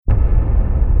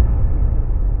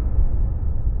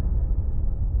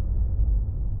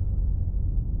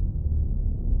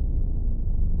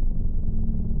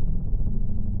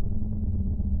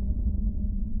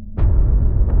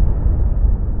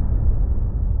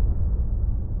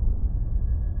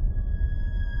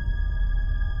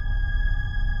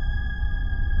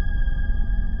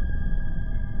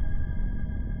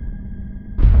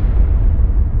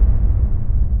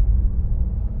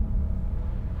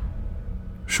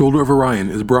Shoulder of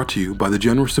Orion is brought to you by the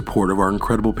generous support of our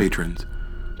incredible patrons.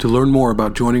 To learn more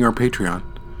about joining our Patreon,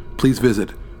 please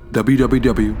visit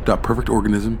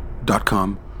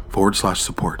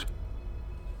www.perfectorganism.com/support.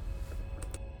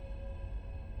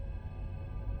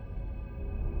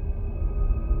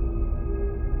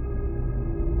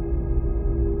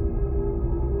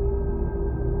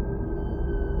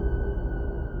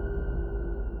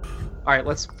 All right,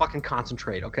 let's fucking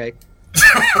concentrate, okay?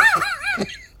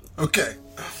 Okay.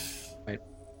 Right.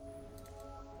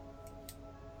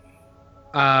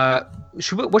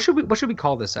 What should we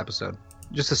call this episode?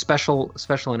 Just a special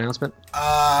announcement?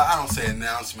 I don't say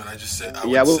announcement. I just say.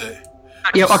 Yeah.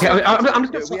 Okay.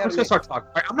 I'm just gonna start talking.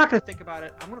 Right, I'm not gonna think about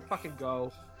it. I'm gonna fucking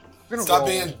go. Stop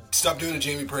doing a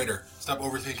Jamie Prater. Stop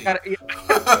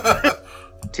overthinking.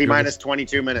 T-minus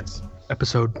 22 minutes.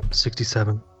 Episode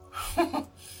 67.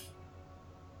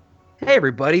 Hey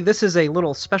everybody, this is a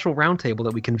little special roundtable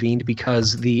that we convened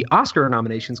because the Oscar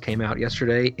nominations came out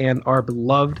yesterday and our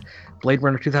beloved Blade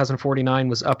Runner 2049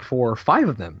 was up for 5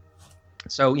 of them.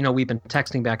 So, we've been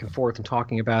texting back and forth and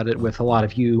talking about it with a lot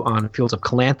of you on Fields of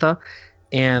Calantha,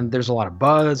 and there's a lot of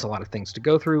buzz, a lot of things to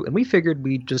go through, and we figured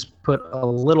we'd just put a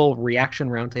little reaction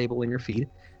roundtable in your feed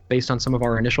based on some of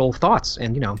our initial thoughts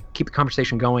and, keep the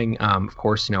conversation going, of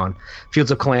course, on Fields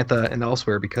of Calantha and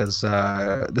elsewhere because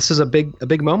this is a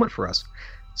big moment for us.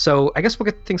 So I guess we'll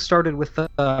get things started with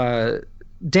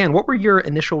Dan, what were your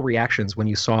initial reactions when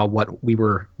you saw what we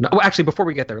were – well, actually, before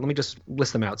we get there, let me just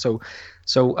list them out. So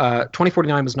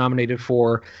 2049 was nominated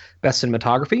for Best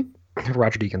Cinematography,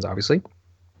 Roger Deakins, obviously,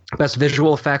 Best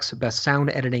Visual Effects, Best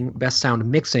Sound Editing, Best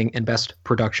Sound Mixing, and Best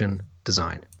Production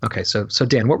Design. Okay, so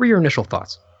Dan, what were your initial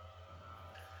thoughts?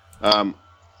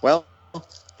 Well,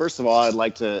 first of all, I'd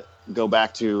like to go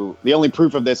back to the only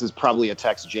proof of this is probably a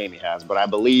text Jamie has, but I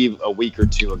believe a week or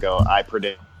two ago I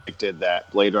predicted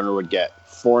that Blade Runner would get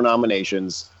 4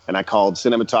 nominations, and I called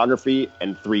cinematography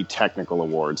and 3 technical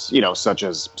awards, such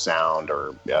as sound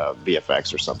or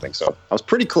VFX or something. So I was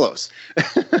pretty close.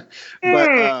 But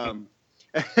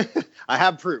I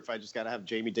have proof. I just got to have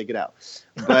Jamie dig it out.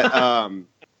 But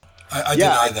I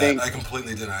deny that. I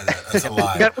completely deny that. That's a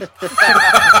lie.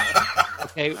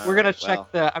 Okay, we're gonna check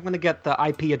I'm gonna get the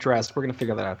IP address. We're gonna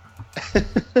figure that out.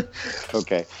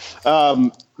 Okay,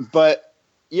 but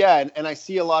yeah, and I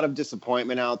see a lot of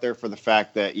disappointment out there for the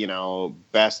fact that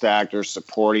best actor,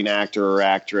 supporting actor or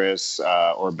actress,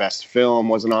 or best film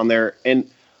wasn't on there.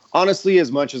 And honestly,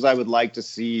 as much as I would like to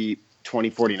see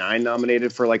 2049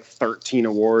 nominated for like 13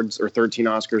 awards or 13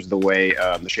 Oscars the way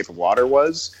The Shape of Water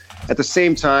was, at the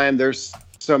same time, there's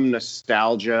some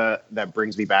nostalgia that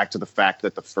brings me back to the fact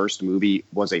that the first movie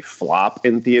was a flop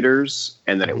in theaters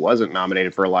and that it wasn't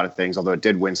nominated for a lot of things, although it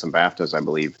did win some BAFTAs, I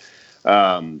believe.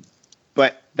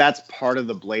 But that's part of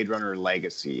the Blade Runner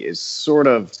legacy is sort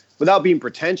of, without being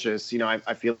pretentious,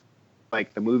 I feel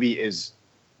like the movie is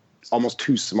almost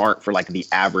too smart for like the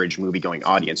average movie going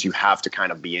audience. You have to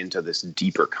kind of be into this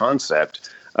deeper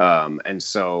concept. And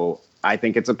so I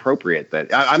think it's appropriate that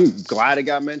I'm glad it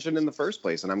got mentioned in the first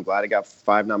place, and I'm glad it got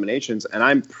 5 nominations. And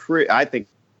I think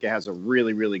it has a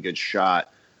really, really good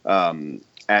shot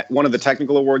at one of the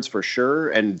technical awards for sure.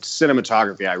 And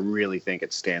cinematography, I really think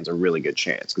it stands a really good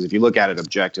chance because if you look at it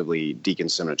objectively,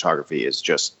 Deakins' cinematography is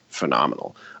just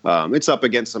phenomenal. It's up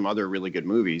against some other really good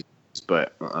movies,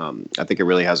 but I think it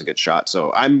really has a good shot.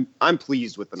 So I'm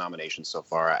pleased with the nominations so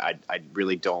far. I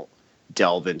really don't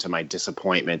delve into my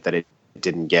disappointment that it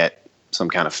didn't get some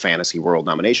kind of fantasy world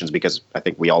nominations because I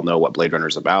think we all know what Blade Runner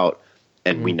is about.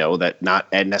 And we know that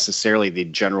not necessarily the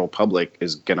general public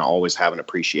is going to always have an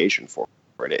appreciation for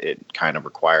it. It kind of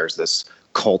requires this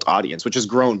cult audience, which has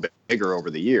grown bigger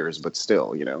over the years, but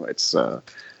still, it's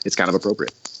kind of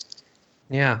appropriate.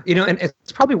 Yeah, and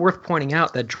it's probably worth pointing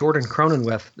out that Jordan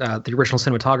Cronenweth, the original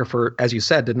cinematographer, as you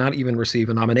said, did not even receive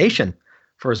a nomination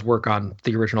for his work on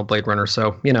the original Blade Runner.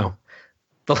 So,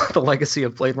 the legacy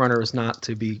of Blade Runner is not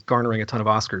to be garnering a ton of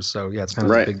Oscars. So, yeah, it's kind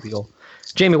of a big deal.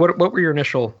 Jamie, what were your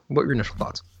initial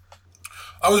thoughts?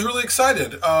 I was really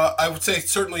excited. I would say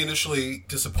certainly initially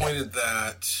disappointed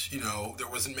that, there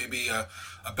wasn't maybe a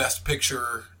Best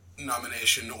Picture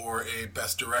nomination or a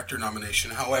Best Director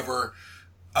nomination. However,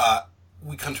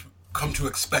 we come to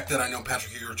expect that. I know,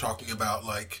 Patrick, you were talking about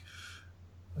like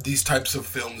these types of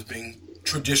films being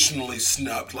traditionally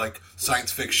snubbed, like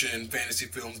science fiction, fantasy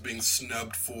films being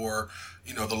snubbed for,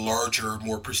 the larger,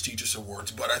 more prestigious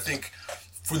awards. But I think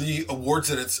for the awards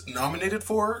that it's nominated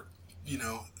for,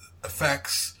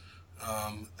 effects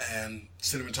and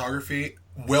cinematography,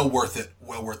 well worth it.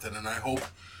 And I hope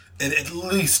it at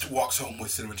least walks home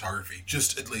with cinematography.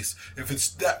 Just at least. If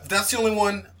that's the only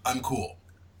one, I'm cool.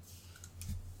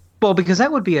 Well, because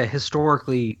that would be a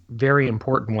historically very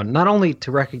important one, not only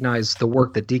to recognize the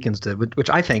work that Deakins did, which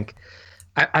I think,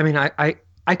 I mean,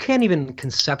 I can't even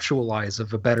conceptualize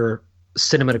of a better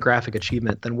cinematographic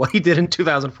achievement than what he did in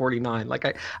 2049. Like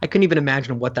I couldn't even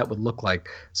imagine what that would look like.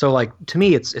 So like to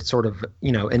me, it's sort of,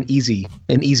 you know, an easy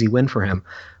win for him.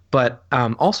 But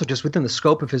also just within the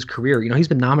scope of his career, you know, he's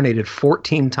been nominated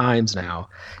 14 times now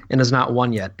and has not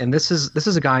won yet. And this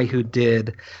is a guy who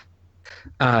did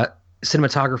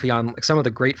cinematography on like some of the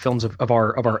great films of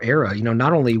our era. You know,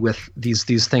 not only with these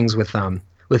things with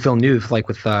Villeneuve, like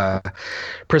with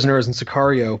Prisoners and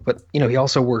Sicario, but you know, he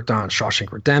also worked on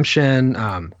Shawshank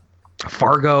Redemption,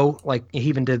 Fargo. Like he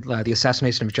even did the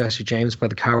assassination of Jesse James by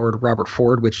the coward Robert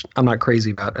Ford, which I'm not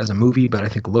crazy about as a movie, but I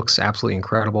think looks absolutely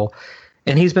incredible.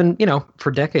 And he's been, you know,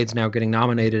 for decades now getting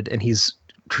nominated, and he's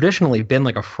traditionally been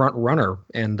like a front runner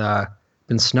and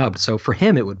been snubbed. So for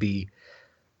him,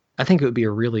 I think it would be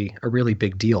a really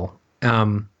big deal.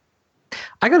 I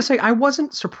got to say, I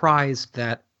wasn't surprised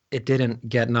that it didn't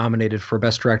get nominated for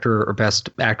Best Director or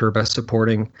Best Actor or Best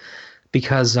Supporting,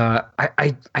 because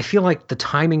I feel like the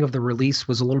timing of the release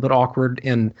was a little bit awkward,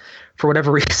 and for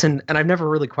whatever reason, and I've never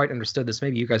really quite understood this.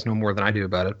 Maybe you guys know more than I do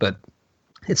about it, but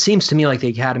it seems to me like the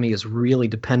Academy is really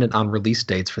dependent on release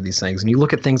dates for these things. And you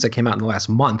look at things that came out in the last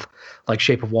month, like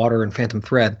Shape of Water and Phantom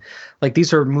Thread. Like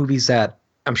these are movies that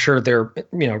I'm sure their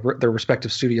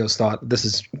respective studios thought this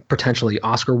is potentially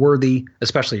Oscar worthy,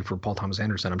 especially for Paul Thomas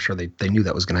Anderson. I'm sure they knew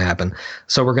that was going to happen.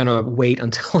 So we're going to wait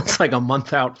until it's like a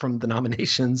month out from the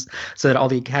nominations so that all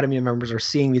the Academy members are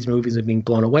seeing these movies and being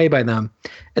blown away by them.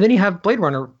 And then you have Blade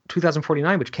Runner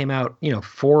 2049, which came out, you know,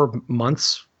 4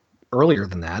 months earlier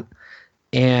than that,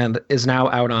 and is now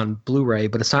out on Blu-ray.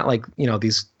 But it's not like, you know,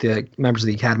 the members of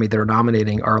the Academy that are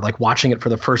nominating are like watching it for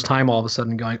the first time all of a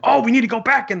sudden going, oh, we need to go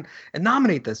back and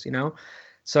nominate this, you know?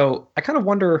 So I kind of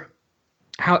wonder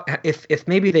how, if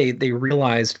maybe they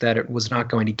realized that it was not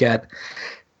going to get,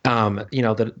 you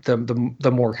know,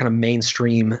 the more kind of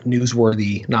mainstream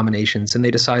newsworthy nominations, and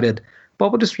they decided, well,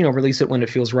 we'll just, you know, release it when it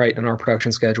feels right in our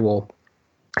production schedule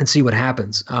and see what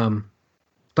happens.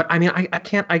 But I mean,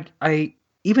 I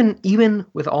even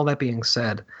with all that being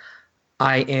said,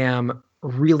 I am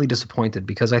really disappointed,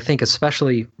 because I think,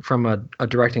 especially from a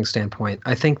directing standpoint,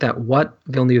 I think that what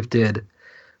Villeneuve did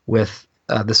with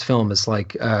this film is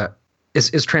like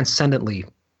is transcendently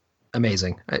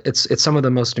amazing. It's some of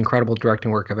the most incredible directing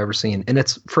work I've ever seen, and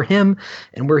it's for him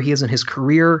and where he is in his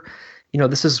career. You know,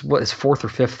 this is what his 4th or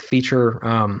 5th feature.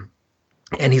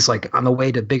 And he's like on the way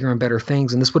to bigger and better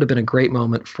things. And this would have been a great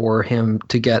moment for him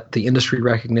to get the industry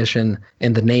recognition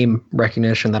and the name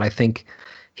recognition that I think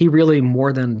he really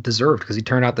more than deserved, because he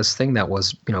turned out this thing that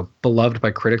was, you know, beloved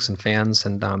by critics and fans,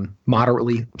 and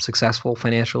moderately successful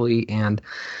financially.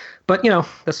 But you know,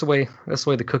 that's the way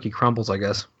the cookie crumbles, I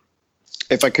guess.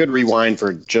 If I could rewind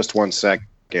for just 1 second.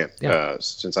 Yeah.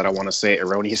 Since I don't want to say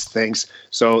erroneous things.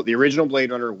 So the original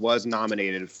Blade Runner was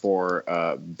nominated for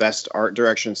Best Art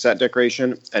Direction, Set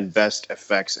Decoration, and Best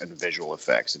Effects and Visual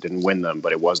Effects. It didn't win them,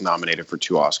 but it was nominated for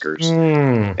 2 Oscars.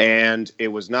 And it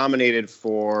was nominated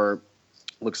for,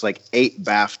 looks like 8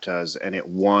 BAFTAs, and it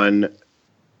won.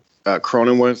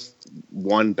 Cronenweth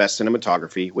won Best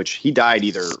Cinematography, which he died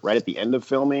either right at the end of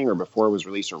filming or before it was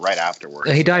released or right afterwards.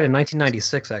 He died in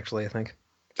 1996, actually, I think.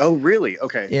 Oh, really?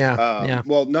 Okay. Yeah.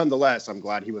 Well, nonetheless, I'm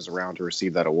glad he was around to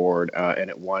receive that award, and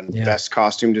it won Best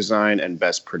Costume Design and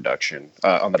Best Production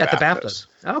on the BAFTAs. At the BAFTAs.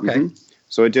 Okay. Mm-hmm.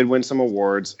 So it did win some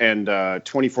awards, and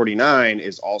 2049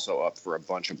 is also up for a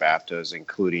bunch of BAFTAs,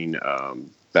 including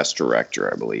Best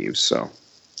Director, I believe. So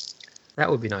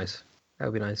that would be nice.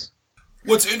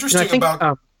 What's interesting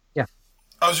about yeah.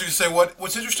 I was going to say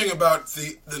what's interesting about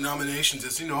the nominations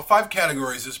is, you know, 5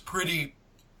 categories is pretty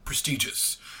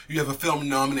prestigious. You have a film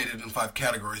nominated in 5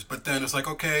 categories, but then it's like,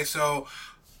 okay, so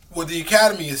what the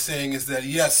Academy is saying is that,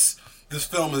 yes, this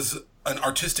film is an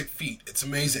artistic feat. It's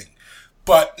amazing,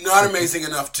 but not amazing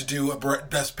enough to do a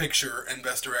Best Picture and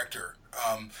Best Director.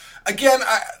 Again,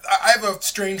 I have a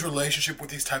strange relationship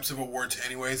with these types of awards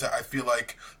anyways. I feel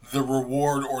like the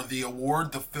reward or the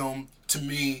award, the film, to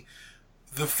me,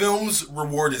 the film's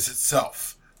reward is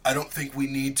itself. I don't think we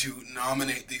need to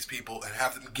nominate these people and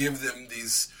have them give them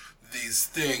these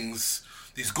things,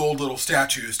 these gold little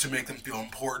statues, to make them feel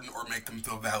important or make them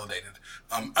feel validated.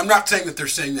 I'm not saying that they're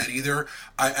saying that either,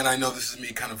 and I know this is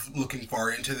me kind of looking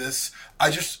far into this. I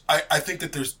think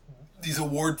that there's this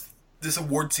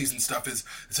award season stuff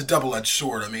it's a double-edged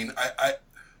sword. I mean,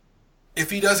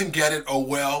 if he doesn't get it, oh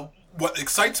well. What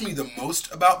excites me the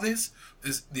most about these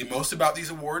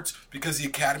awards, because the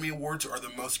Academy Awards are the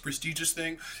most prestigious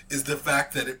thing, is the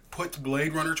fact that it puts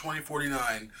Blade Runner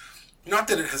 2049 not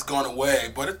that it has gone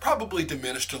away, but it probably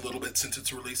diminished a little bit since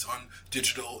its release on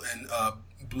digital and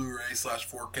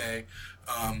Blu-ray/4K.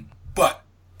 But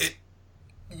it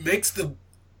makes the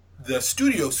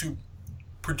studios who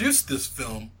produced this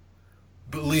film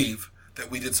believe that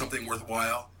we did something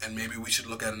worthwhile, and maybe we should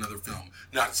look at another film.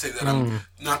 Not to say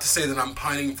that I'm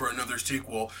pining for another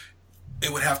sequel.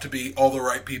 It would have to be all the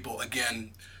right people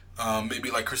again, maybe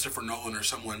like Christopher Nolan or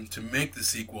someone, to make the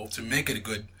sequel, to make it a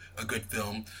good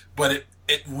film. But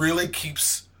it really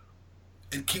keeps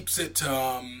it.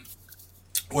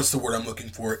 What's the word I'm looking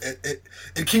for?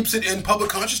 It keeps it in public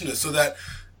consciousness so that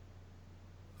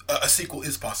a sequel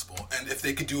is possible. And if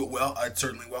they could do it well, I'd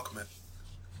certainly welcome it.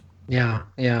 Yeah,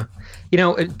 yeah. You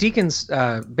know, Deakins,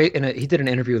 he did an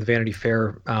interview with Vanity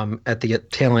Fair at the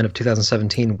tail end of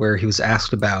 2017 where he was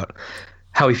asked about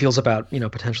how he feels about,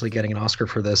 potentially getting an Oscar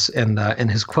for this. And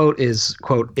his quote is,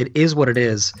 quote, "It is what it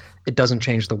is. It doesn't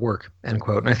change the work," end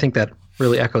quote. And I think that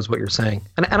really echoes what you're saying.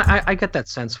 And I get that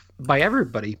sense by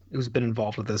everybody who's been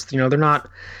involved with this. They're not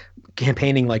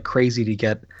campaigning like crazy to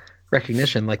get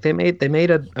recognition. Like they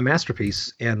made a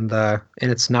masterpiece, and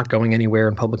it's not going anywhere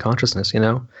in public consciousness.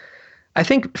 I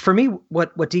think for me,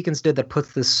 what Deakins did that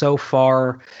puts this so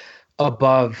far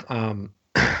above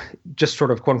just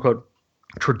sort of quote unquote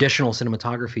traditional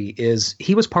cinematography is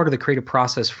he was part of the creative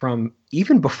process from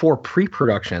even before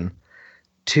pre-production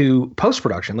to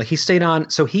post-production. Like he stayed on.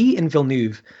 So he and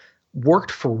Villeneuve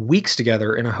worked for weeks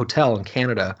together in a hotel in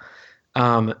Canada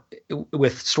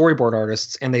with storyboard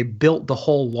artists, and they built the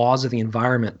whole laws of the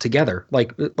environment together.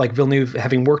 Like Villeneuve,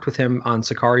 having worked with him on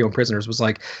Sicario and Prisoners, was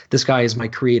like, this guy is my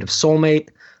creative soulmate.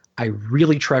 I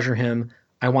really treasure him.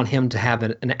 I want him to have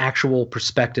an actual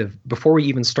perspective before we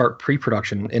even start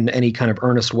pre-production in any kind of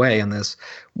earnest way on this,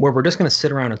 where we're just going to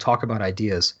sit around and talk about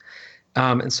ideas.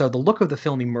 And so the look of the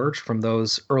film emerged from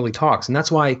those early talks. And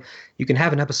that's why you can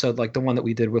have an episode like the one that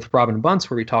we did with Robin Bunce,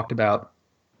 where we talked about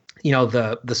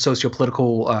the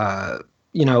sociopolitical,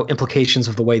 implications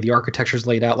of the way the architecture is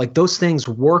laid out. Like those things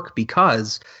work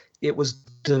because it was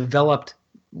developed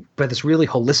by this really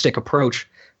holistic approach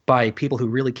by people who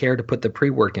really cared to put the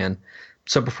pre-work in.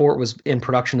 So before it was in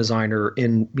production design or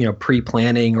in,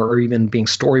 pre-planning or even being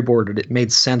storyboarded, it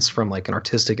made sense from like an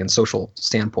artistic and social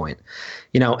standpoint,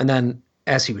 and then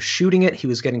as he was shooting it, he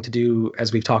was getting to do,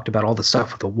 as we've talked about, all the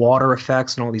stuff with the water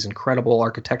effects and all these incredible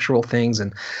architectural things.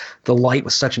 And the light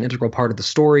was such an integral part of the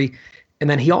story. And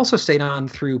then he also stayed on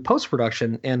through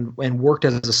post-production and worked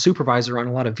as a supervisor on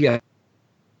a lot of VFX.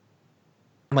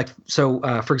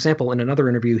 For example, in another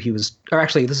interview, I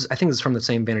think this is from the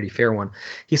same Vanity Fair one.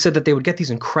 He said that they would get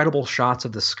these incredible shots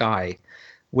of the sky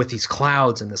with these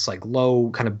clouds and this like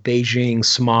low kind of Beijing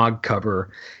smog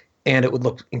cover, and it would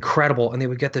look incredible. And they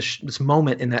would get this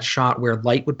moment in that shot where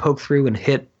light would poke through and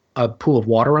hit a pool of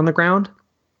water on the ground.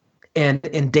 And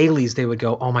in dailies, they would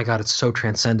go, "Oh my God, it's so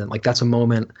transcendent. Like that's a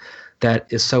moment that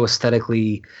is so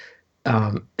aesthetically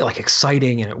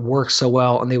exciting, and it works so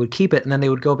well." And they would keep it, and then they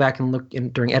would go back and look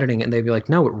during editing, and they'd be like,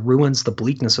 "No, it ruins the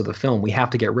bleakness of the film. We have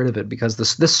to get rid of it because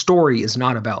this story is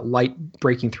not about light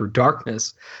breaking through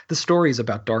darkness. The story is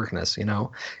about darkness, and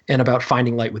about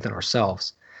finding light within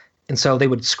ourselves." And so they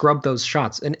would scrub those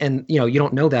shots, and you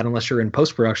don't know that unless you're in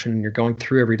post production and you're going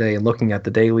through every day and looking at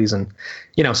the dailies, and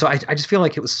So I just feel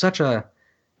like it was such let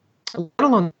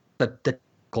alone the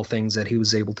things that he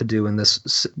was able to do in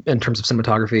this in terms of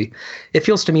cinematography. It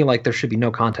feels to me like there should be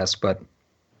no contest, but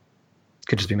it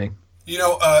could just be me.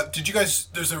 Did you guys?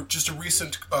 There's just a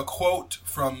recent quote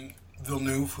from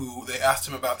Villeneuve, who they asked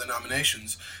him about the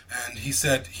nominations, and he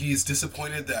said he's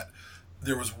disappointed that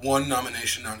there was one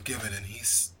nomination not given, and he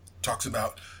talks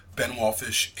about Ben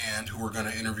Wallfisch, and who we're going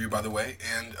to interview, by the way,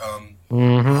 and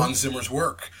Hans Zimmer's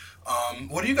work.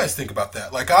 What do you guys think about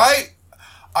that? Like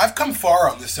I've come far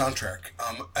on this soundtrack,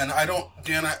 and I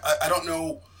don't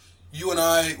know, you and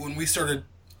I, when we started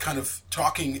kind of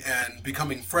talking and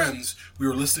becoming friends, we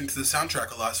were listening to the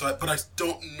soundtrack a lot. But I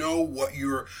don't know what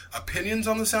your opinions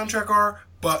on the soundtrack are.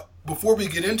 But before we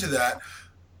get into that,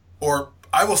 or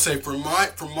I will say from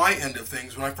my end of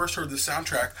things, when I first heard the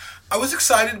soundtrack, I was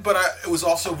excited, but it was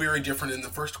also very different. In the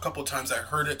first couple of times I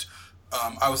heard it,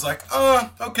 I was like,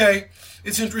 okay,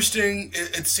 it's interesting.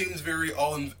 It seems very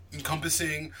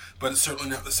all-encompassing, but it's certainly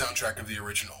not the soundtrack of the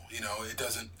original. It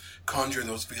doesn't conjure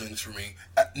those feelings for me.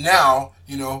 Now,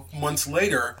 months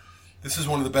later, this is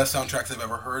one of the best soundtracks I've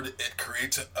ever heard. It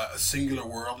creates a singular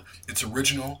world. It's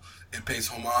original. It pays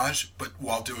homage, but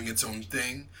while doing its own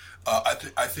thing.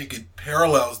 I think it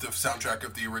parallels the soundtrack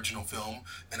of the original film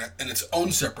in its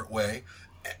own separate way.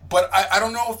 But I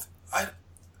don't know if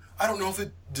I don't know if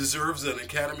it deserves an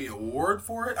Academy Award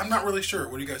for it. I'm not really sure.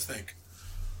 What do you guys think?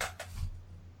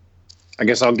 I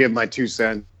guess I'll give my 2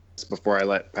 cents before I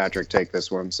let Patrick take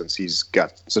this one, since he's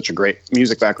got such a great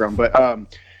music background. But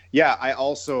yeah, I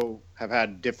also have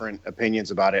had different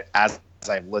opinions about it as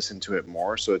I've listened to it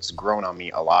more, so it's grown on me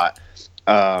a lot.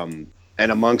 And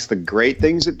amongst the great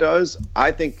things it does,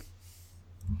 I think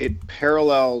it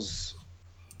parallels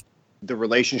the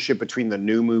relationship between the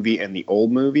new movie and the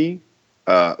old movie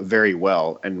very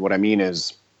well. And what I mean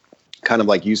is, kind of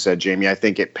like you said, Jamie, I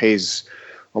think it pays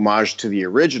homage to the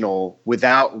original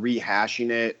without rehashing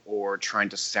it or trying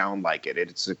to sound like it.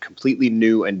 It's a completely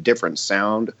new and different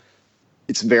sound.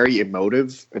 It's very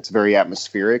emotive. It's very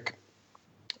atmospheric.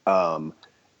 And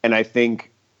I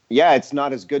think, yeah, it's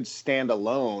not as good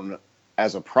standalone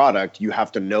as a product. You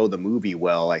have to know the movie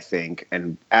well, I think.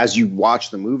 And as you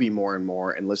watch the movie more and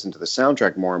more and listen to the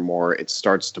soundtrack more and more, it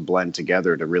starts to blend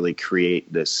together to really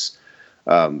create this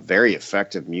very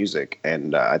effective music.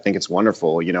 And I think it's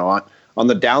wonderful. You know, on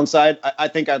the downside, I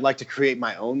think I'd like to create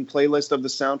my own playlist of the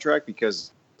soundtrack,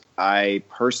 because I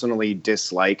personally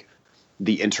dislike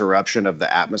the interruption of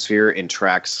the atmosphere in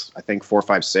tracks, I think 4,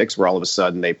 5, 6, where all of a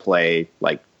sudden they play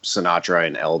like Sinatra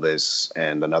and Elvis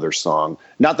and another song.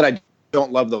 Not that I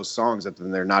don't love those songs, that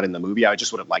they're not in the movie. I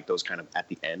just would have liked those kind of at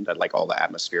the end. I'd like all the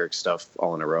atmospheric stuff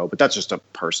all in a row, but that's just a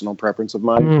personal preference of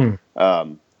mine.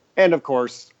 And of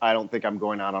course, I don't think I'm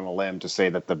going out on a limb to say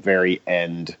that the very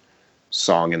end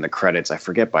song in the credits, I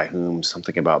forget by whom,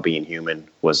 something about being human,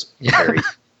 was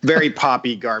very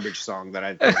poppy garbage song that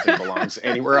I don't think belongs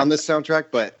anywhere on this soundtrack,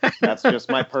 but that's just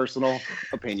my personal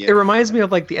opinion. It reminds me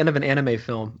of like the end of an anime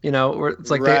film, you know, where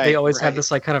it's like they always have this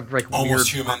like kind of like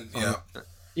almost weird human,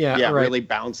 yeah, really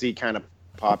bouncy kind of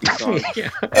poppy song.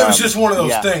 It was just one of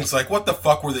those things. Like, what the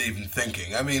fuck were they even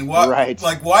thinking? I mean, what? Right.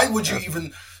 Like, why would you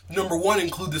even, number one,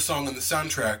 include the song on the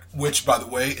soundtrack? Which, by the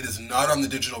way, it is not on the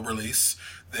digital release.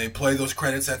 They play those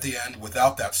credits at the end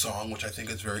without that song, which I think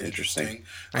is very interesting.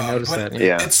 I noticed that.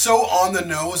 Yeah. It's so on the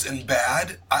nose and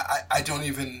bad. I don't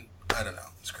know.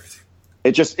 It's crazy.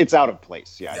 It's out of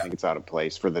place. Yeah, I think it's out of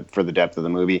place for the depth of the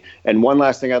movie. And one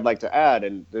last thing I'd like to add,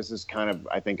 and this is kind of,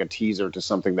 I think, a teaser to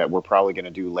something that we're probably going to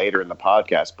do later in the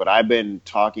podcast, but I've been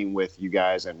talking with you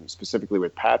guys and specifically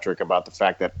with Patrick about the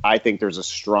fact that I think there's a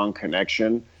strong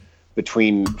connection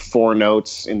between 4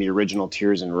 notes in the original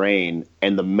Tears in Rain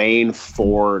and the main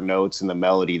 4 notes in the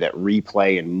melody that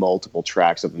replay in multiple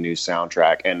tracks of the new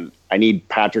soundtrack. And I need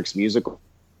Patrick's musical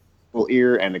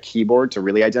ear and a keyboard to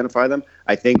really identify them.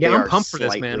 I think I'm pumped for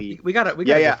this, man. We got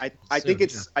it.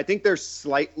 I think they're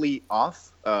slightly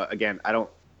off. Again, I don't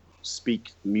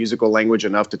speak musical language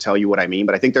enough to tell you what I mean,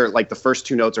 but I think they're like the first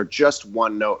 2 notes are just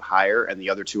 1 note higher and the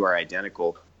other 2 are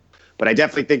identical. But I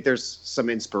definitely think there's some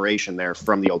inspiration there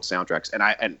from the old soundtracks.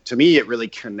 And to me, it really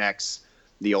connects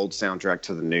the old soundtrack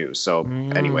to the new. So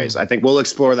anyways, I think we'll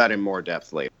explore that in more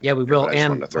depth later. Yeah, we will.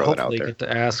 And hopefully get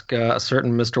to ask a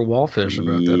certain Mr. Wallfish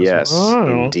about that. Yes,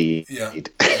 indeed. Yeah.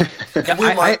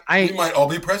 We might all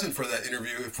be present for that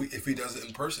interview if he does it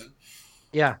in person.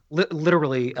 Yeah,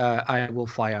 literally, I will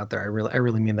fly out there. I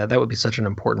really mean that. That would be such an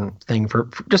important thing for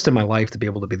just in my life to be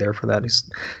able to be there for that. He's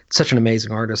such an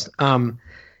amazing artist.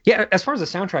 Yeah, as far as the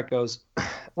soundtrack goes,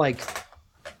 like,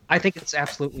 I think it's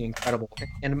absolutely incredible.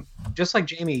 And just like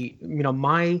Jamie, you know,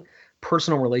 my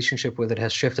personal relationship with it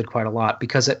has shifted quite a lot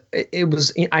because it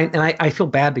was. I feel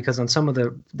bad because on some of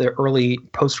the early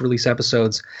post-release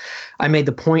episodes, I made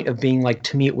the point of being like,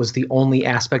 to me, it was the only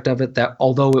aspect of it that,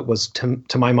 although it was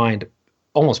to my mind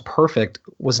almost perfect,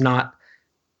 was not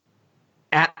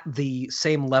at the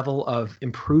same level of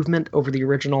improvement over the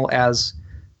original as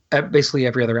basically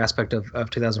every other aspect of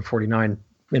 2049,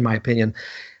 in my opinion.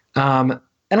 And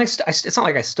it's not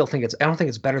like I still think I don't think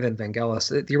it's better than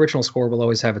Vangelis. The original score will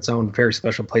always have its own very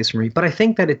special place for me, but I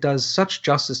think that it does such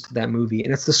justice to that movie,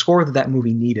 and it's the score that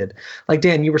movie needed. Like,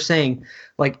 Dan, you were saying,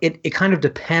 like, it kind of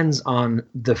depends on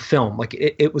the film. Like,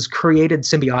 it was created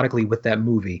symbiotically with that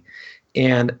movie.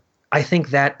 And I think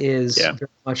that is very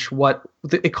much what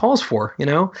it calls for, you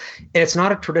know? And it's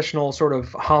not a traditional sort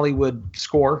of Hollywood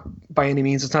score by any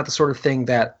means. It's not the sort of thing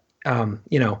that,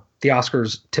 you know, the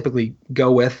Oscars typically go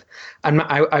with.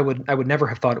 I would never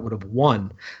have thought it would have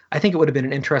won. I think it would have been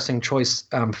an interesting choice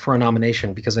for a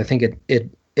nomination because I think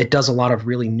it does a lot of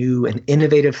really new and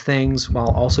innovative things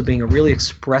while also being a really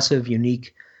expressive,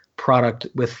 unique product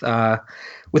within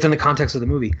the context of the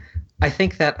movie. I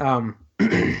think that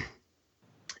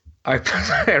I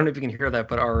don't know if you can hear that,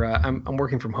 but I'm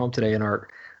working from home today, and our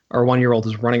 1-year-old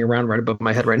is running around right above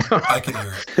my head right now. I can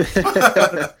hear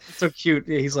it. So cute.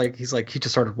 He's like he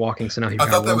just started walking, so now he. I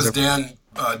thought that was Dan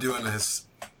doing his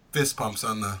fist pumps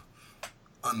on the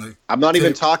on the. I'm not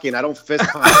even talking. I don't fist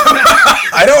pump.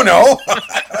 I don't know.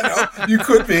 I know. You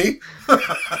could be.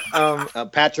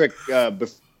 Patrick,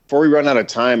 before we run out of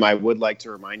time, I would like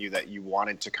to remind you that you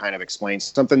wanted to kind of explain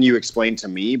something you explained to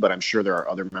me, but I'm sure there are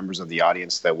other members of the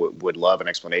audience that would love an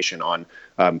explanation on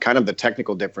kind of the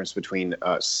technical difference between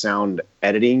sound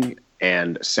editing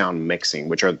and sound mixing,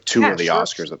 which are two of the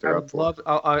Oscars that they're up for.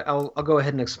 I'll go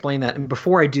ahead and explain that. And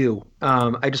before I do,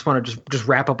 I just want to just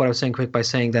wrap up what I was saying quick by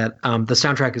saying that the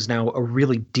soundtrack is now a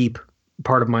really deep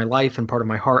part of my life and part of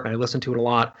my heart, and I listen to it a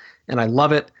lot, and I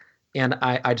love it. And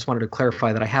I just wanted to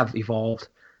clarify that I have evolved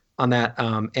on that,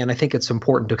 and I think it's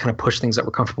important to kind of push things that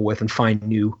we're comfortable with and find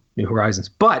new horizons.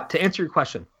 But to answer your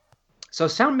question, so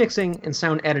sound mixing and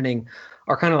sound editing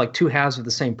are kind of like two halves of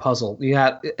the same puzzle. You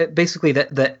have basically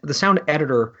the sound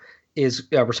editor is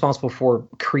responsible for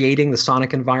creating the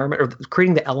sonic environment or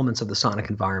creating the elements of the sonic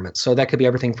environment. So that could be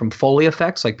everything from Foley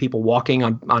effects, like people walking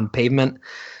on pavement,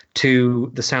 to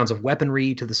the sounds of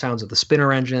weaponry, to the sounds of the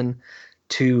spinner engine,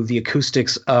 to the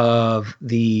acoustics of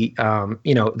the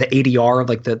the ADR,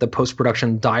 like the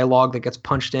post-production dialogue that gets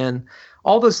punched in.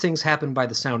 All those things happen by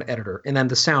the sound editor. And then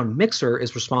the sound mixer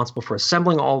is responsible for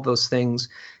assembling all of those things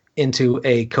into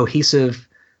a cohesive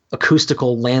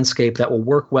acoustical landscape that will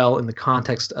work well in the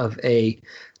context of a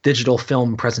digital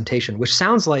film presentation, which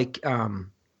sounds like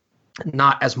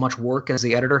not as much work as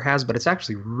the editor has, but it's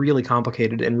actually really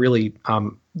complicated and really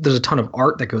there's a ton of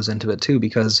art that goes into it too,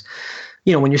 because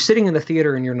when you're sitting in the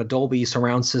theater and you're in a Dolby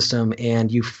surround system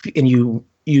and you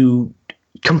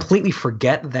completely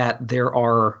forget that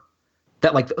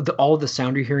all of the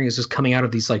sound you're hearing is just coming out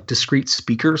of these like discrete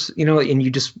speakers, and you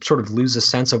just sort of lose a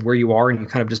sense of where you are and you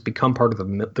kind of just become part of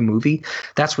the movie.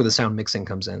 That's where the sound mixing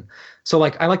comes in. So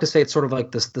like I like to say it's sort of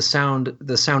like this the sound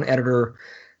editor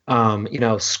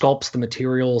sculpts the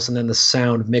materials, and then the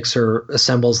sound mixer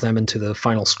assembles them into the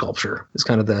final sculpture. Is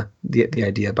kind of the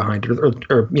idea behind it,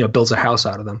 or builds a house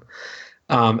out of them.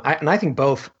 I think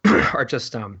both are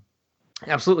just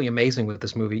absolutely amazing with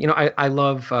this movie. I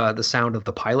love the sound of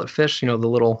the pilot fish. The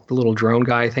little drone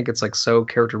guy. I think it's like so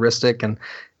characteristic and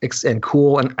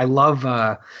cool. And I love.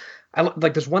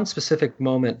 There's one specific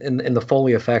moment in the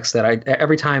Foley effects that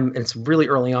every time it's really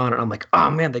early on, and I'm like, oh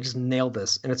man, they just nailed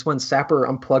this. And it's when Sapper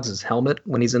unplugs his helmet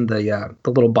when he's in the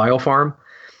little biofarm,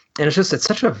 and it's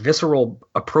such a visceral,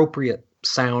 appropriate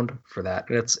sound for that.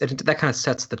 And that kind of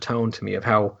sets the tone to me of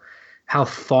how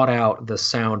thought out the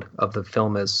sound of the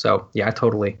film is. So yeah, I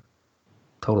totally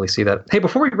see that. Hey,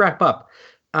 before we wrap up,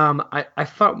 I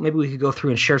thought maybe we could go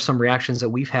through and share some reactions that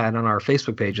we've had on our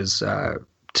Facebook pages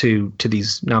to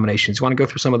these nominations. You want to go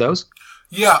through some of those?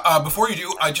 Yeah. Before you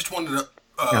do, I just wanted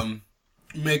to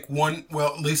make one,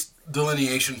 at least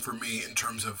delineation for me in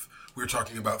terms of, we were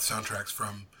talking about soundtracks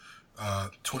from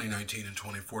 2019 and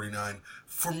 2049.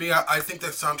 For me, I think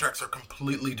that soundtracks are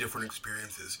completely different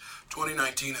experiences.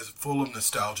 2019 is full of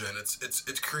nostalgia, and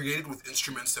it's created with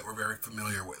instruments that we're very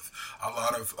familiar with. A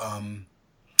lot of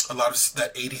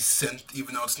that 80s synth,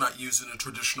 even though it's not used in a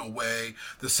traditional way.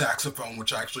 The saxophone,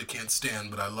 which I actually can't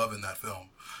stand, but I love in that film.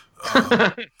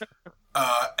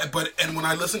 And when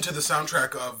I listen to the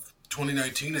soundtrack of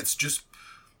 2019,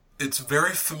 it's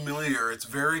very familiar. It's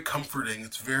very comforting.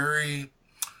 It's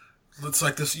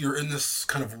like this, you're in this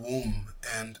kind of womb,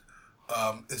 and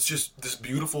it's just this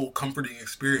beautiful, comforting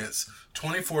experience.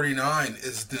 2049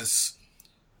 is this,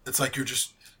 it's like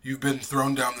you've been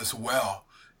thrown down this well,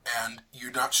 and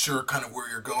you're not sure kind of where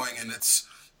you're going, and it's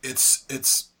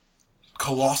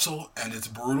colossal, and it's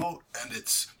brutal, and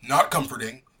it's not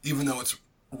comforting, even though it's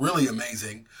really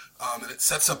amazing, and it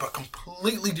sets up a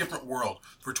completely different world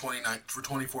for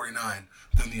 2049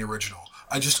 than the original.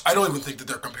 I don't even think that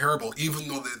they're comparable, even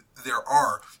though there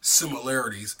are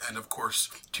similarities, and of course,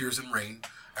 Tears and Rain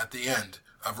at the end,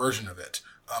 a version of it.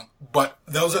 But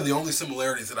those are the only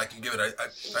similarities that I can give it.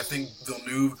 I think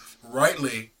Villeneuve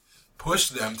rightly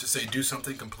pushed them to say do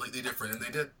something completely different, and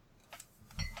they did.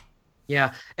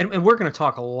 Yeah, and we're going to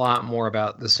talk a lot more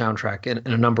about the soundtrack in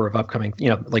a number of upcoming,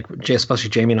 especially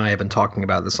Jamie and I have been talking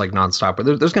about this like nonstop, but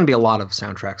there's going to be a lot of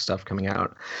soundtrack stuff coming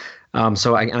out.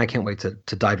 So I can't wait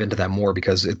to dive into that more,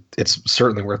 because it's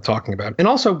certainly worth talking about. And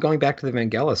also going back to the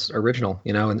Vangelis original,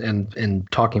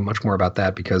 and talking much more about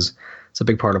that, because it's a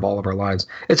big part of all of our lives.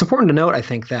 It's important to note, I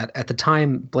think, that at the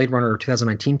time Blade Runner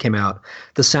 2019 came out,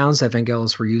 the sounds that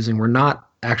Vangelis were using were not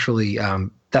actually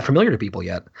that familiar to people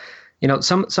yet.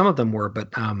 Some of them were,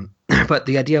 but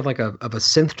the idea of a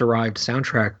synth-derived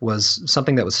soundtrack was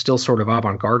something that was still sort of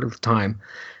avant-garde at the time.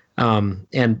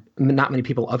 And not many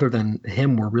people other than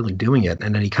him were really doing it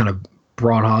in any kind of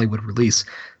broad Hollywood release.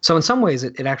 So in some ways,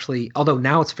 it actually, although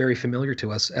now it's very familiar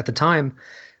to us, at the time,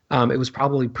 it was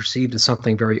probably perceived as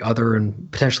something very other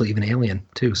and potentially even alien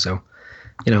too. So,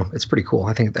 it's pretty cool.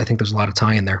 I think there's a lot of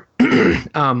tie in there.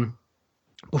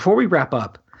 Before we wrap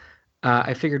up,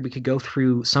 I figured we could go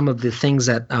through some of the things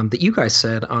that you guys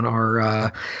said on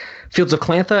our Fields of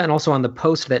Calantha, and also on the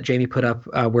post that Jamie put up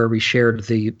where we shared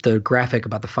the graphic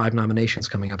about the 5 nominations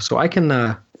coming up. So I can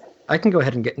go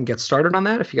ahead and get started on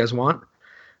that if you guys want.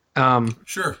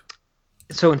 Sure.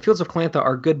 So in Fields of Calantha,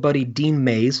 our good buddy Dean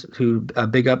Mays, who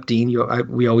big up Dean,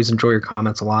 we always enjoy your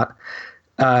comments a lot,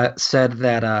 said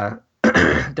that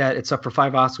that it's up for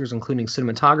 5 Oscars, including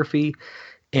cinematography.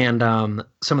 And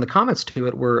some of the comments to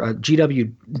it were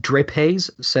G.W. Drapes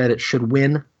said it should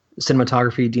win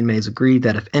cinematography. Dean Mays agreed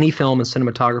that if any film and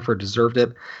cinematographer deserved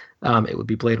it, it would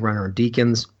be Blade Runner and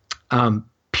Deakins.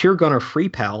 Pure Gunner Free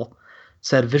Pal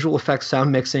said visual effects,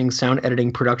 sound mixing, sound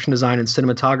editing, production design, and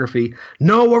cinematography.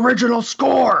 No original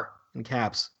score in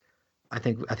caps. I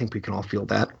think we can all feel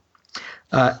that.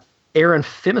 Aaron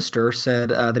Fimister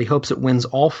said that he hopes it wins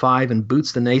all 5 and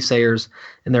boots the naysayers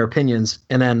in their opinions.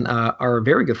 And then our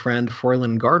very good friend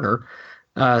Froylan Gardner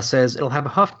says it'll have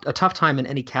a tough time in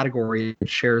any category it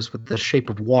shares with The Shape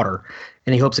of Water,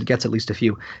 and he hopes it gets at least a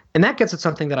few. And that gets at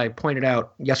something that I pointed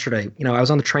out yesterday. I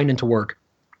was on the train into work,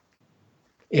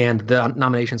 and the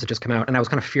nominations had just come out, and I was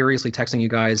kind of furiously texting you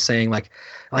guys saying like,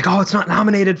 oh, it's not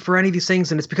nominated for any of these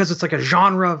things, and it's because it's like a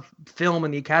genre film,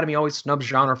 and the Academy always snubs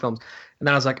genre films. And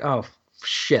then I was like, oh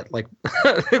shit, like,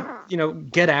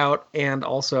 Get Out and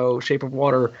also Shape of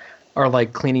Water are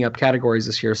like cleaning up categories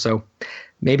this year. So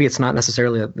maybe it's not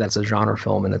necessarily that's a genre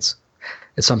film, and it's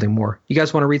something more. You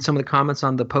guys want to read some of the comments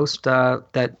on the post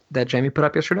that Jamie put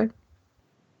up yesterday?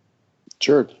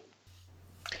 Sure.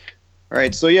 All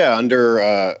right, so yeah,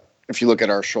 under if you look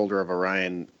at our Shoulder of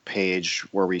Orion page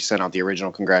where we sent out the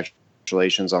original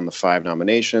congratulations on the 5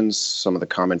 nominations, some of the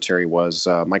commentary was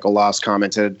Michael Loss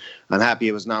commented, "I'm happy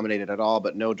it was nominated at all,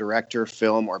 but no director,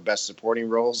 film, or best supporting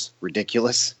roles.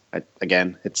 Ridiculous."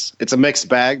 Again, it's a mixed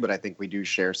bag, but I think we do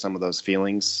share some of those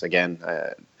feelings. Again,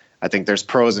 I think there's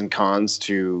pros and cons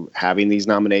to having these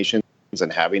nominations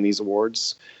and having these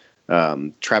awards.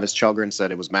 Travis Chelgren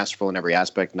said it was masterful in every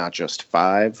aspect, not just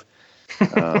 5.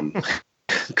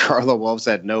 Carla Wolf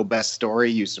said no best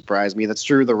story. You surprised me. That's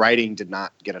true. The writing did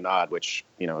not get a nod, which,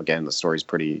 again, the story's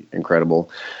pretty incredible.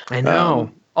 I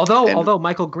know. Although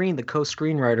Michael Green, the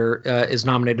co-screenwriter, is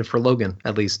nominated for Logan,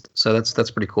 at least. So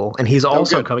that's pretty cool. And he's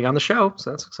also coming on the show,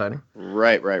 so that's exciting.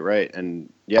 Right. And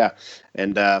yeah.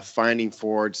 And Finding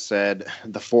Ford said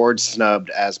the Ford snubbed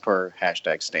as per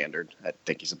 #standard. I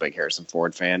think he's a big Harrison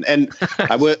Ford fan. And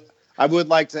I would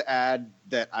like to add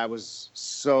that I was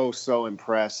so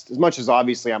impressed. As much as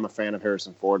obviously I'm a fan of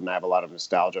Harrison Ford and I have a lot of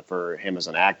nostalgia for him as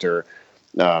an actor,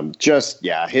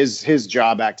 his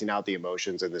job acting out the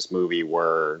emotions in this movie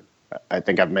were, I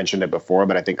think I've mentioned it before,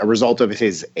 but I think a result of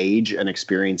his age and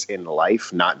experience in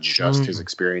life, not just his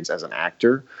experience as an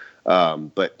actor.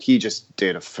 But he just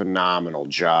did a phenomenal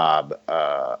job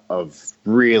of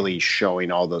really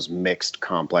showing all those mixed,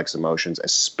 complex emotions,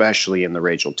 especially in the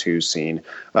Rachel 2 scene.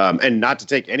 And not to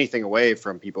take anything away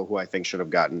from people who I think should have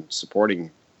gotten supporting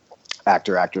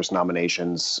actor-actress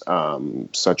nominations,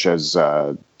 such as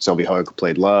Sylvie Hoek, who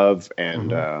played Love,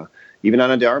 and even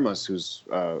Ana de Armas, who's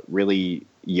really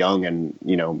young and,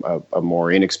 a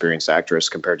more inexperienced actress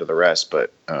compared to the rest.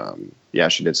 But,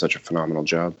 she did such a phenomenal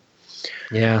job.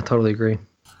 Yeah, totally agree.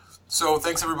 So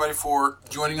thanks everybody for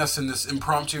joining us in this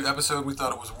impromptu episode. We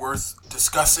thought it was worth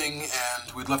discussing,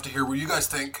 and we'd love to hear what you guys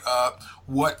think.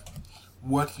 What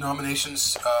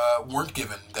nominations weren't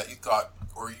given that you thought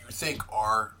or you think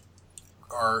are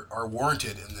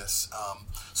warranted in this.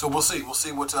 So we'll see. We'll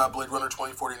see what Blade Runner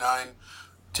 2049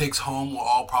 takes home. We'll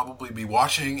all probably be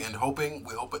watching and hoping.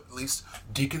 We hope at least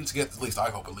Deakins get. At least I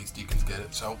hope at least Deakins get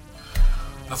it. So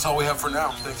that's all we have for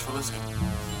now. Thanks for listening.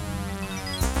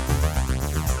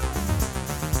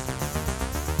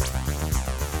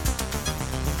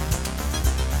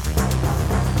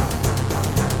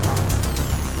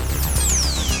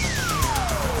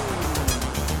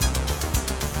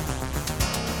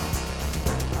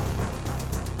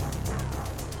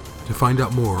 To find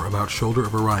out more about Shoulder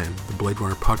of Orion, the Blade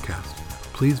Runner podcast,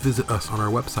 please visit us on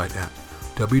our website at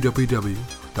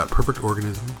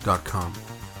www.perfectorganism.com.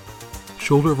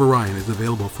 Shoulder of Orion is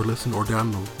available for listen or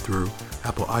download through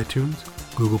Apple iTunes,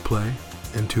 Google Play,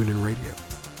 and TuneIn Radio.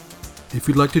 If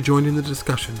you'd like to join in the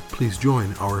discussion, please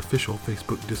join our official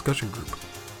Facebook discussion group,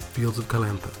 Fields of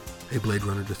Calantha, a Blade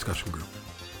Runner discussion group.